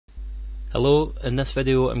Hello, in this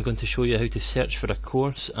video I'm going to show you how to search for a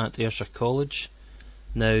course at Ayrshire College.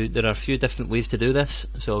 Now there are a few different ways to do this,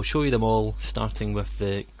 so I'll show you them all, starting with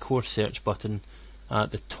the course search button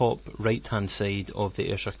at the top right hand side of the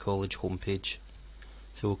Ayrshire College homepage.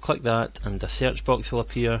 So we'll click that and a search box will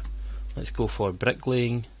appear. Let's go for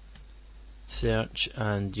bricklaying, search,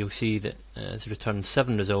 and you'll see that it's returned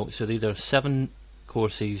 7 results. So these are 7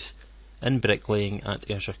 courses in bricklaying at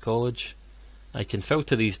Ayrshire College. I can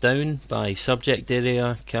filter these down by subject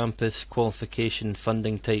area, campus, qualification,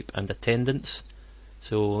 funding type and attendance.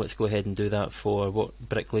 So let's go ahead and do that for what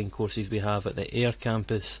bricklaying courses we have at the Ayr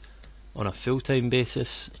campus on a full-time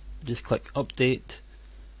basis. Just click update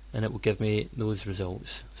and it will give me those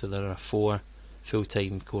results. So there are 4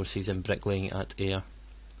 full-time courses in bricklaying at Ayr.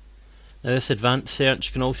 Now this advanced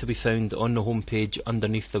search can also be found on the homepage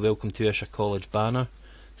underneath the Welcome to Ayrshire College banner.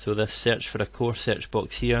 So this search for a course search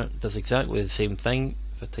box here does exactly the same thing.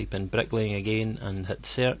 If I type in bricklaying again and hit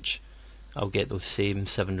search, I'll get those same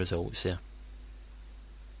 7 results there.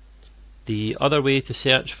 The other way to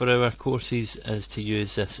search for our courses is to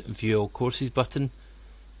use this View All Courses button.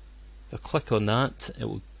 If I click on that, it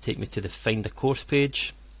will take me to the Find a Course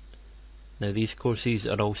page. Now these courses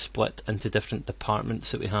are all split into different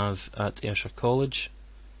departments that we have at Ayrshire College.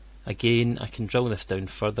 Again, I can drill this down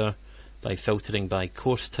further by filtering by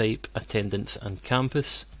course type, attendance and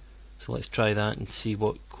campus. So let's try that and see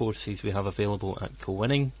what courses we have available at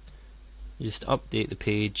Co-Winning. You just update the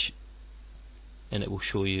page and it will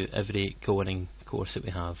show you every Co-Winning course that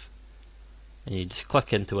we have. And you just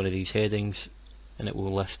click into one of these headings and it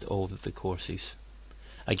will list all of the courses.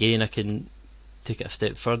 Again, I can take it a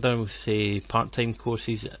step further. We'll say part-time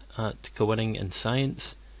courses at Co-Winning in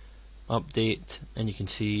science, update, and you can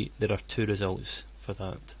see there are 2 results for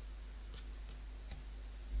that.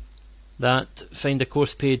 That Find a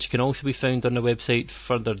Course page can also be found on the website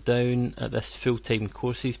further down at this full-time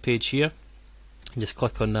courses page here. You just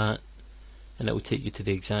click on that and it will take you to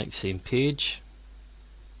the exact same page.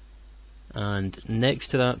 And next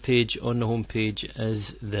to that page on the home page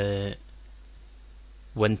is the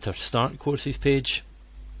Winter Start Courses page.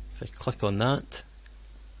 If I click on that,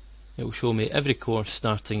 it will show me every course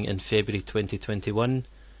starting in February 2021.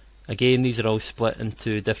 Again, these are all split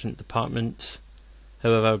into different departments.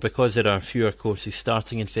 However, because there are fewer courses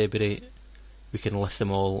starting in February, we can list them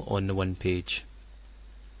all on the one page.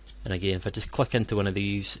 And again, if I just click into one of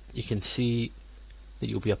these, you can see that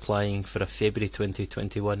you'll be applying for a February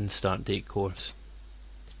 2021 start date course.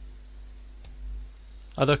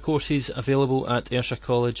 Other courses available at Ayrshire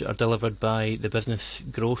College are delivered by the Business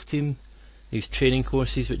Growth team. These training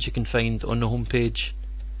courses which you can find on the homepage.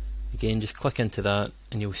 Again, just click into that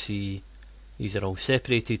and you'll see these are all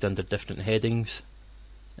separated under different headings,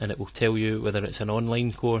 and it will tell you whether it's an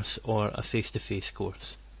online course or a face-to-face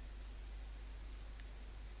course.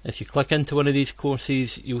 If you click into one of these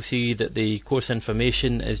courses, you'll see that the course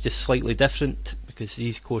information is just slightly different because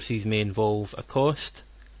these courses may involve a cost,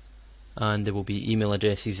 and there will be email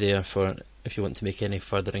addresses there for if you want to make any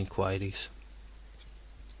further inquiries.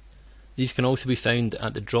 These can also be found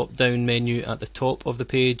at the drop down menu at the top of the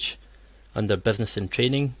page under Business and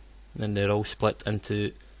Training, and they're all split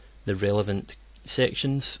into the relevant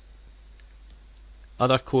sections.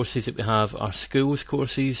 Other courses that we have are schools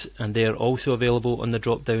courses, and they are also available on the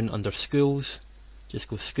drop down under schools. Just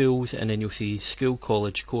go schools and then you'll see school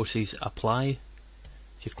college courses apply.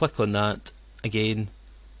 If you click on that, again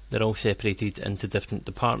they're all separated into different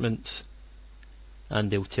departments and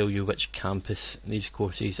they'll tell you which campus these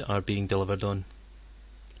courses are being delivered on.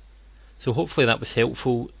 So hopefully that was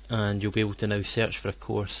helpful and you'll be able to now search for a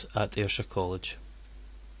course at Ayrshire College.